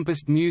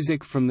encompassed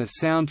music from the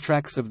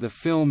soundtracks of the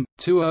film,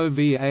 2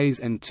 OVAs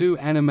and 2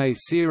 anime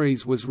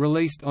series, was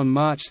released on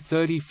March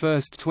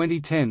 31,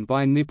 2010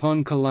 by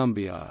Nippon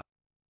Columbia.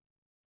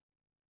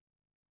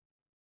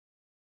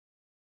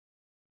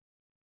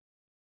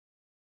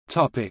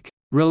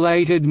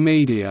 Related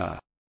media.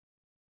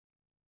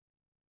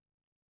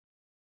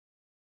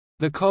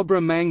 The Cobra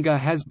manga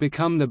has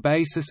become the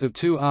basis of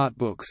two art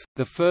books.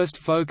 The first,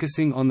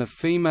 focusing on the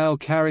female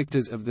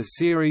characters of the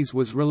series,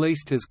 was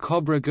released as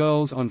Cobra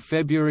Girls on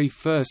February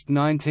 1,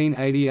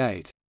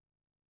 1988.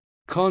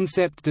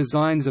 Concept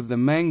designs of the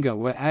manga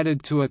were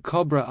added to a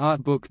Cobra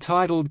art book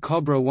titled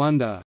Cobra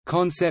Wonder,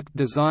 Concept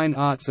Design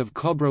Arts of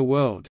Cobra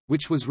World,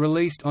 which was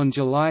released on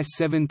July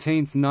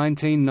 17,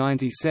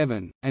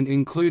 1997, and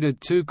included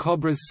two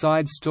Cobra's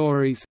side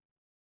stories,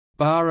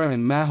 Bara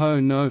and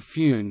Maho no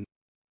Fune,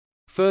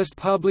 first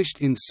published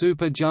in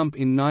Super Jump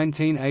in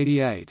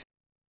 1988.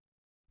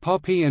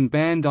 Poppy and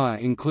Bandai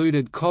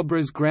included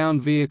Cobra's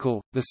ground vehicle,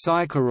 the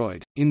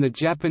Psychoroid, in the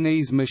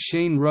Japanese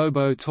Machine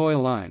Robo toy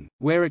line,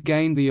 where it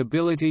gained the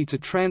ability to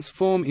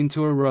transform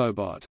into a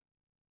robot.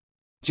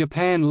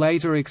 Japan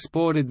later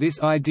exported this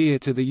idea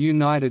to the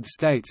United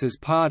States as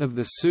part of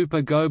the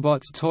Super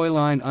GoBots toy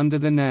line under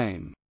the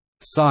name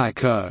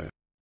Psycho,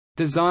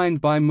 designed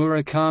by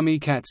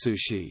Murakami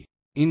Katsushi.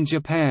 In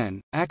Japan,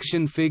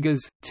 action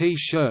figures,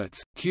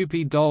 T-shirts,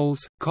 Kewpie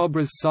dolls,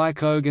 Cobra's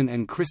Psychogun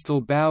and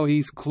Crystal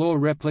Bowie's claw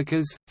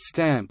replicas,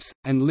 stamps,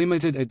 and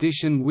limited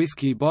edition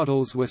whiskey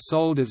bottles were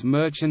sold as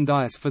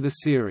merchandise for the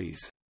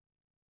series.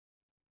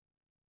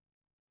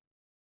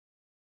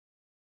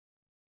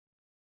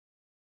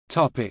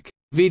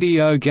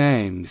 Video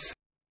games.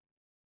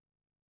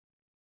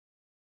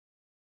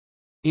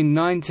 In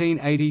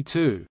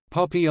 1982,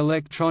 Poppy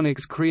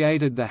Electronics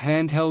created the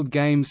handheld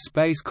games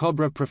Space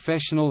Cobra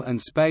Professional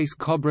and Space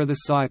Cobra the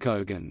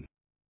Psychogun.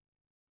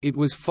 It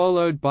was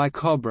followed by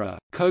Cobra,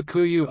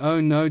 Kokuyu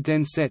o no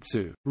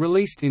Densetsu,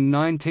 released in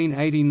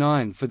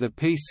 1989 for the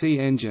PC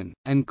Engine,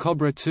 and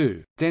Cobra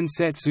 2,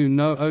 Densetsu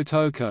no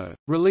Otoko,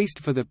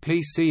 released for the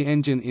PC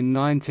Engine in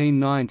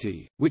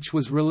 1990, which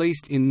was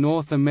released in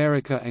North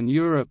America and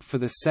Europe for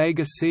the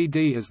Sega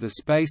CD as the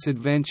Space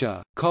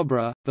Adventure,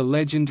 Cobra, the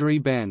Legendary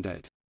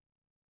Bandit.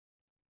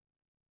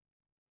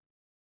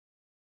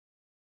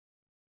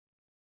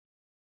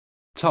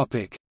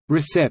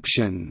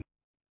 Reception.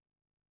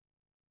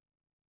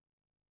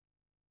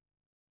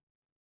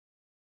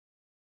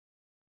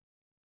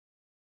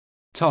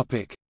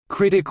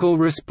 Critical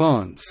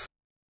response.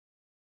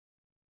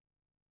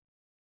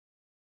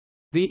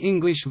 The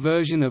English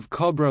version of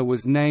Cobra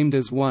was named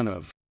as one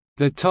of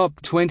the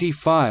top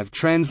 25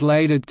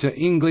 translated to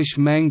English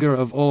manga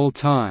of all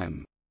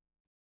time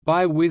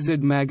by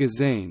Wizard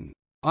magazine.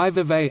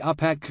 Ivave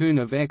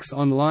Upatkun of X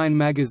Online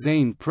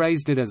magazine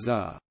praised it as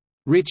a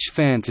rich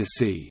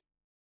fantasy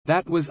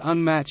that was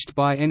unmatched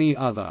by any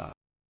other.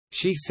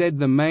 She said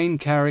the main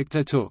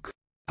character took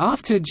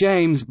after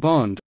James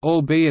Bond,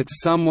 albeit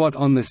somewhat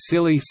on the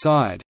silly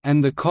side,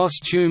 and the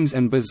costumes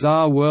and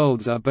bizarre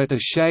worlds are but a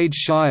shade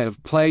shy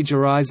of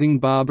plagiarizing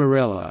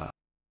Barbarella.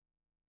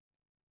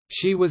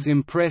 She was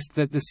impressed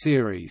that the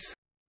series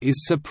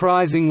is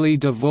surprisingly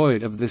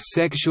devoid of the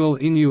sexual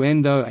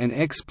innuendo and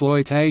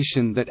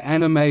exploitation that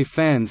anime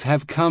fans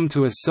have come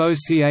to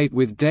associate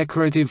with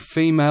decorative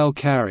female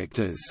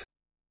characters.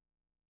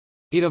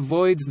 It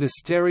avoids the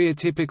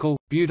stereotypical,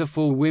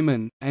 beautiful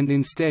women, and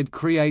instead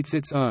creates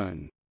its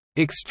own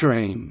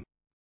extreme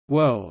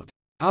world.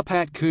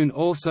 Upatkun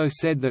also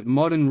said that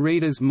modern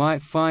readers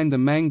might find the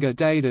manga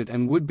dated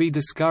and would be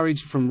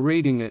discouraged from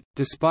reading it,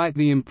 despite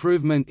the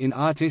improvement in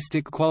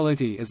artistic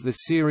quality as the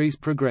series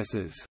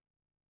progresses.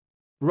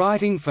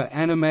 Writing for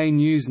Anime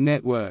News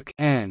Network,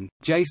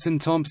 Jason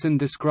Thompson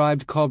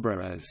described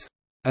Cobra as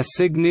a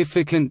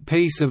significant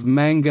piece of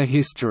manga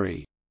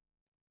history.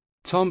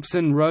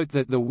 Thompson wrote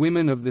that the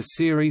women of the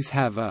series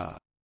have a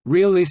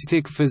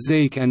realistic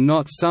physique and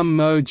not some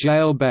mo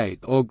jailbait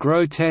or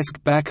grotesque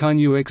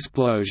bakunyu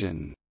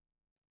explosion.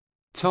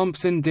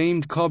 Thompson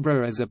deemed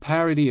Cobra as a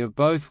parody of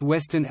both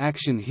Western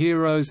action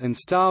heroes and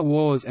Star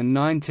Wars and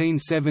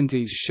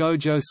 1970s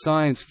shoujo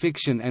science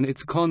fiction and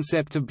its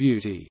concept of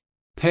beauty.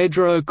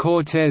 Pedro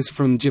Cortés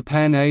from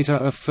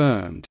Japanata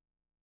affirmed,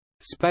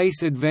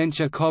 "Space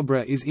Adventure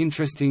Cobra is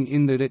interesting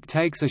in that it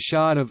takes a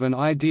shard of an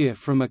idea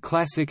from a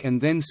classic and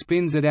then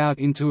spins it out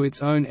into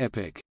its own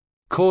epic."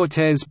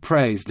 Cortés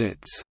praised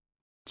its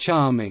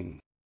charming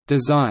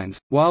designs,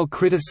 while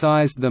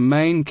criticized the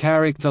main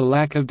character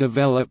lack of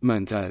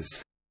development as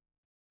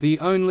the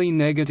only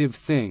negative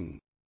thing.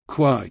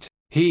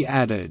 He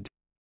added,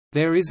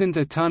 "There isn't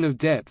a ton of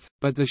depth,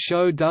 but the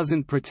show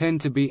doesn't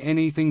pretend to be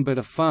anything but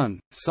a fun,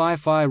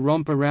 sci-fi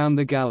romp around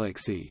the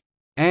galaxy."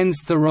 Ans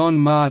Theron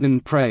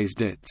Martin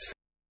praised its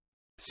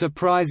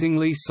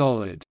surprisingly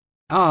solid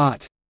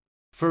art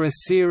for a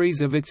series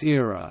of its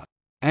era,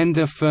 and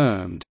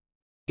affirmed,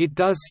 "It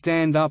does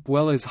stand up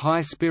well as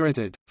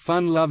high-spirited,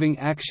 fun-loving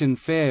action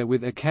fare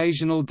with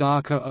occasional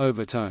darker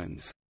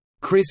overtones."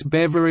 Chris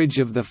Beveridge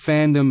of the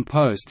Fandom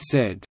Post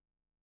said,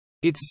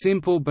 "It's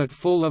simple but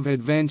full of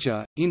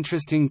adventure,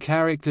 interesting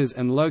characters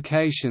and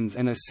locations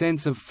and a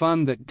sense of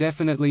fun that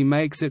definitely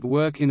makes it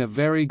work in a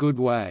very good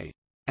way,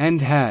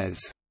 and has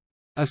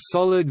a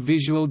solid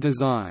visual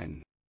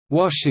design."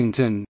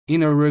 Washington,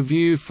 in a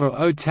review for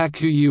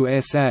Otaku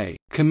USA,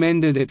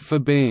 commended it for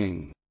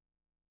being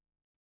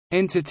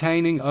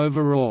entertaining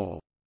overall,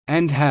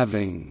 and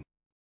having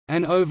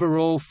an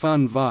overall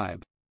fun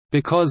vibe,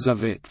 because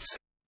of its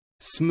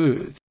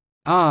smooth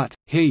art.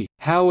 He,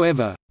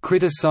 however,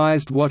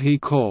 criticized what he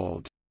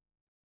called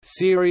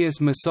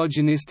serious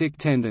misogynistic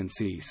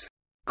tendencies.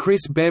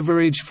 Chris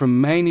Beveridge from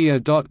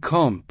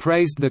Mania.com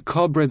praised the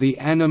Cobra the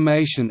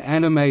Animation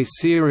anime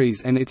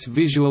series and its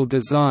visual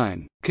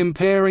design,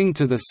 comparing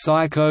to the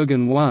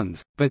Psychogon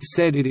ones, but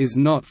said it is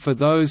not for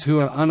those who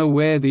are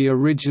unaware the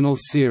original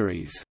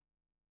series.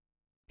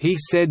 He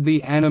said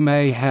the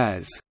anime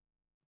has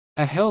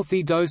a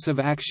healthy dose of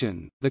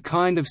action, the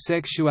kind of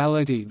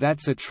sexuality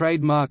that's a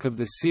trademark of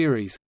the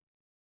series,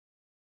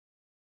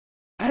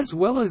 as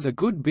well as a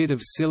good bit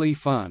of silly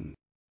fun.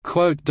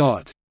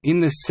 In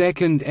the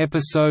second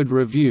episode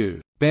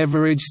review,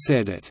 Beveridge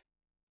said it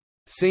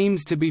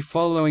seems to be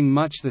following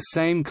much the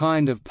same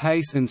kind of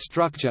pace and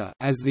structure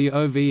as the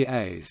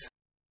OVAs.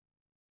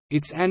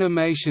 Its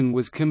animation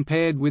was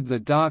compared with the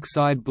Dark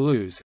Side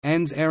Blues.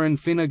 Ans Erin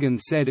Finnegan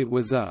said it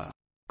was a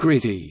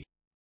gritty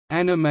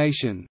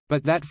animation,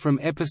 but that from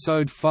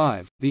episode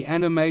 5, the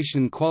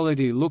animation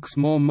quality looks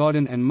more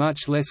modern and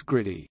much less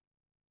gritty.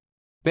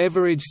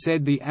 Beveridge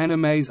said the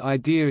anime's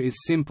idea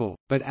is simple,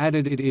 but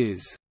added it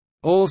is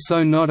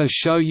also not a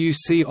show you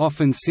see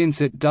often since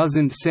it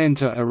doesn't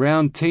center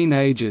around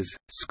teenagers,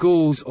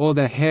 schools or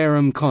the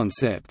harem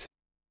concept.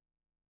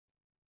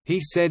 He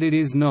said it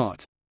is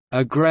not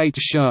a great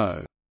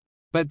show,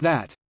 but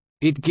that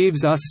it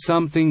gives us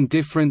something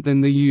different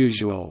than the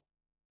usual.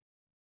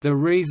 The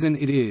reason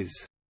it is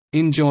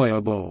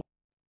enjoyable.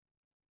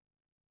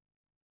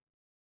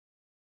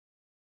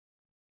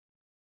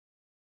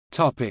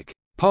 Topic: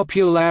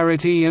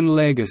 Popularity and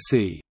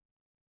legacy.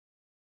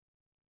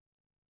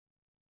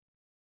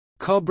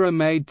 Cobra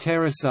made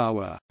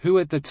Terusawa, who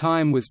at the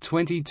time was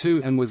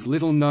 22 and was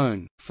little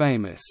known,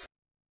 famous.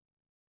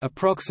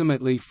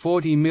 Approximately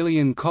 40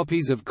 million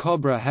copies of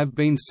Cobra have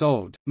been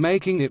sold,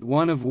 making it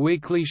one of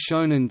Weekly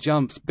Shonen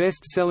Jump's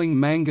best-selling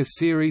manga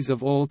series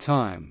of all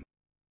time.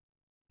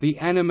 The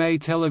anime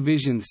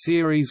television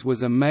series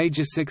was a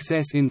major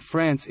success in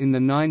France in the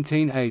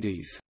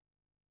 1980s.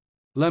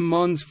 Le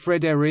Mond's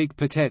Frédéric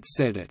Patet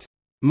said it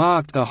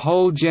marked a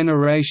whole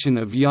generation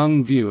of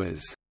young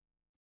viewers,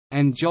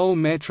 and Joel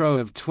Metro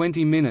of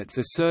 20 Minutes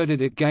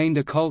asserted it gained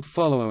a cult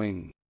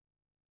following.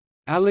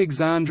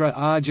 Alexandre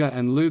Aja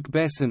and Luc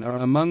Besson are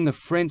among the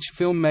French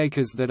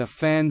filmmakers that are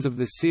fans of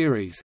the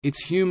series.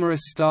 Its humorous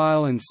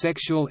style and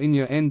sexual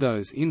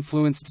innuendos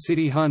influenced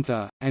City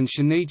Hunter, and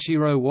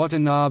Shinichiro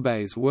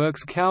Watanabe's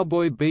works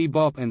Cowboy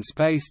Bebop and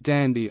Space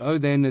Dandy owe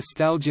their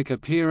nostalgic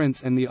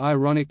appearance and the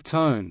ironic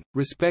tone,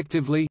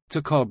 respectively,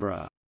 to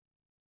Cobra.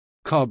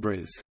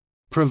 Cobra's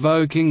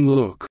provoking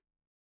look,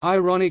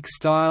 ironic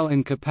style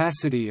and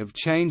capacity of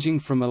changing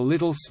from a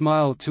little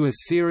smile to a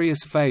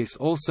serious face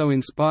also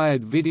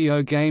inspired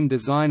video game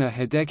designer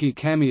Hideki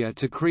Kamiya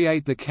to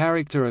create the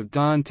character of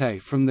Dante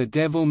from the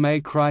Devil May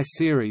Cry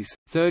series.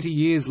 30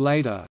 years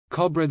later,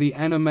 Cobra the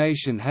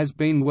animation has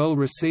been well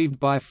received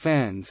by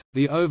fans.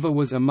 The OVA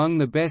was among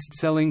the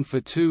best-selling for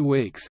 2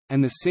 weeks,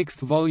 and the 6th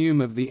volume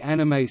of the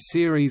anime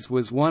series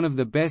was one of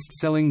the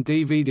best-selling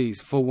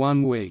DVDs for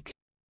 1 week.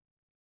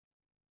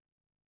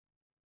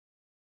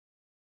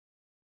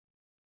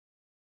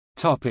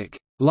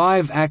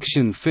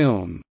 Live-action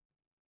film.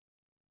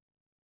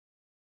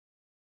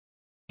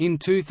 In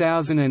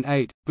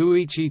 2008,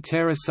 Buichi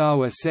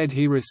Terusawa said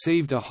he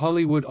received a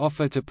Hollywood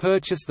offer to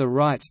purchase the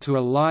rights to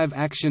a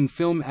live-action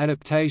film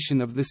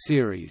adaptation of the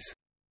series.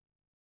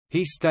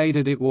 He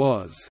stated it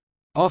was,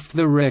 "off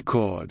the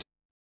record,"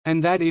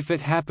 and that if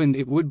it happened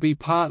it would be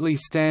partly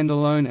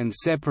standalone and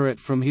separate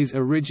from his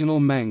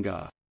original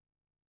manga.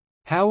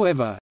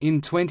 However, in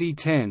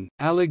 2010,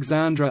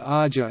 Alexandre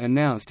Aja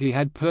announced he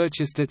had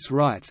purchased its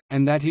rights,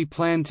 and that he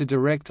planned to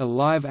direct a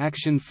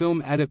live-action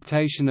film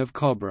adaptation of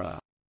Cobra.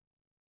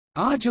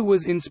 Aja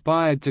was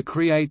inspired to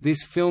create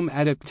this film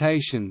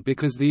adaptation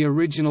because the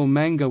original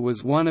manga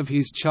was one of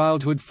his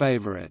childhood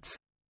favorites.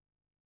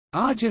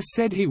 Aja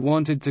said he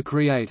wanted to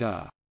create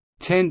a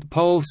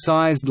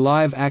tent-pole-sized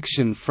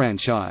live-action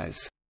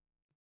franchise.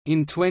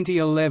 In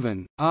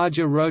 2011,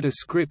 Aja wrote a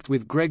script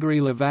with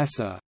Gregory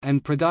Levasseur,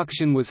 and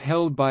production was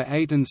held by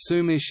Eitan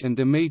Sumish and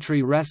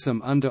Dmitry Rassam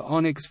under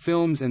Onyx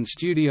Films and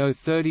Studio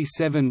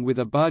 37 with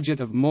a budget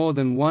of more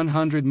than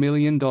 $100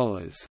 million.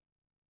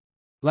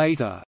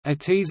 Later, a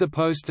teaser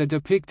poster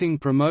depicting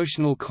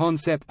promotional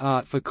concept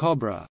art for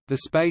Cobra, the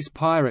Space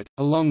Pirate,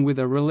 along with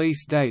a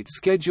release date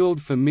scheduled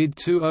for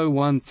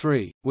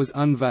mid-2013, was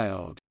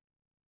unveiled.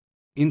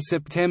 In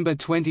September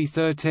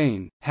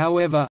 2013,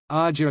 however,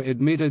 Aja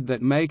admitted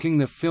that making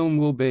the film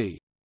will be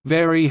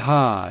very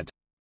hard,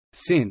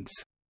 since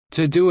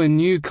to do a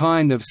new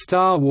kind of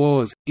Star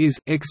Wars is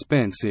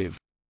expensive.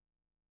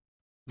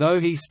 Though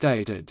he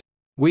stated,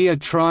 "We are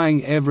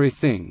trying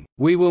everything,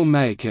 we will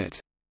make it."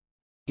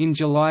 In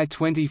July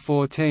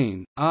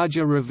 2014,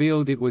 Aja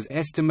revealed it was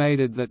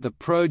estimated that the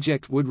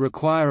project would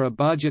require a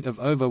budget of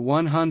over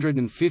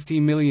 $150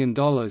 million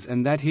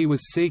and that he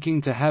was seeking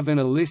to have an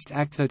A-list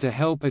actor to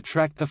help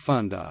attract the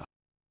funder.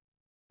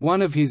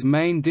 One of his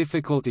main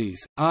difficulties,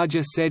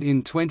 Aja said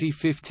in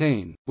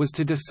 2015, was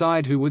to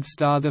decide who would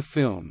star the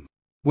film.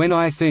 "When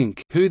I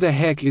think, who the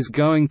heck is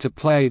going to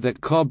play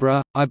that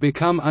Cobra, I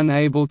become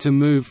unable to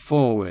move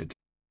forward."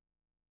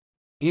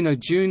 In a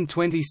June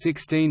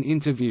 2016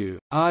 interview,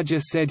 Aja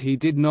said he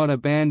did not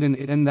abandon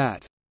it and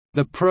that,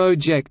 "The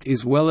project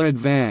is well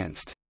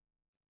advanced."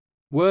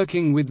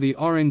 Working with the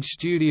Orange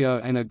Studio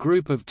and a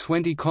group of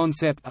 20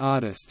 concept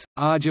artists,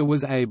 Aja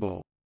was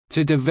able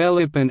to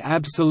develop an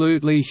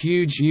absolutely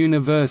huge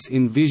universe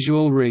in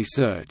visual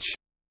research.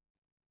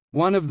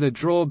 One of the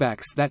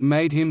drawbacks that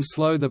made him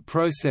slow the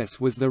process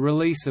was the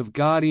release of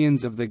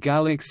Guardians of the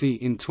Galaxy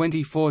in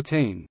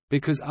 2014,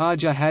 because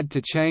Aja had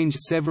to change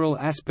several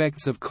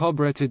aspects of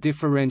Cobra to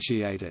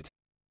differentiate it.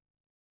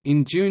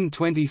 In June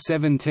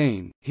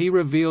 2017, he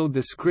revealed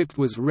the script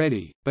was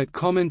ready, but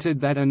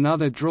commented that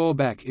another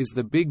drawback is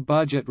the big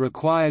budget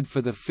required for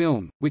the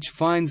film, which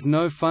finds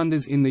no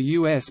funders in the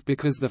US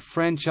because the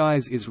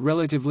franchise is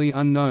relatively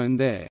unknown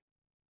there.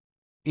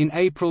 In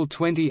April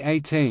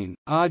 2018,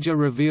 Aja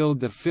revealed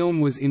the film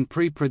was in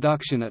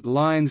pre-production at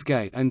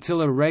Lionsgate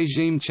until a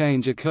regime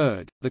change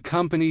occurred. The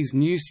company's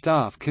new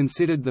staff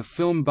considered the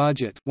film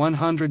budget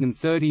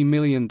 $130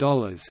 million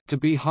to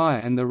be high,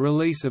 and the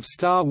release of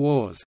Star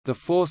Wars: The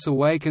Force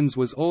Awakens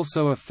was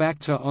also a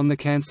factor on the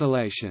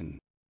cancellation.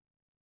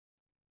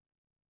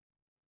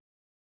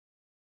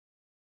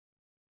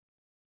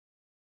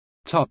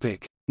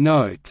 Topic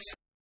Notes.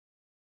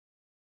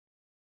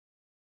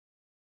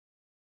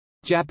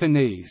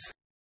 Japanese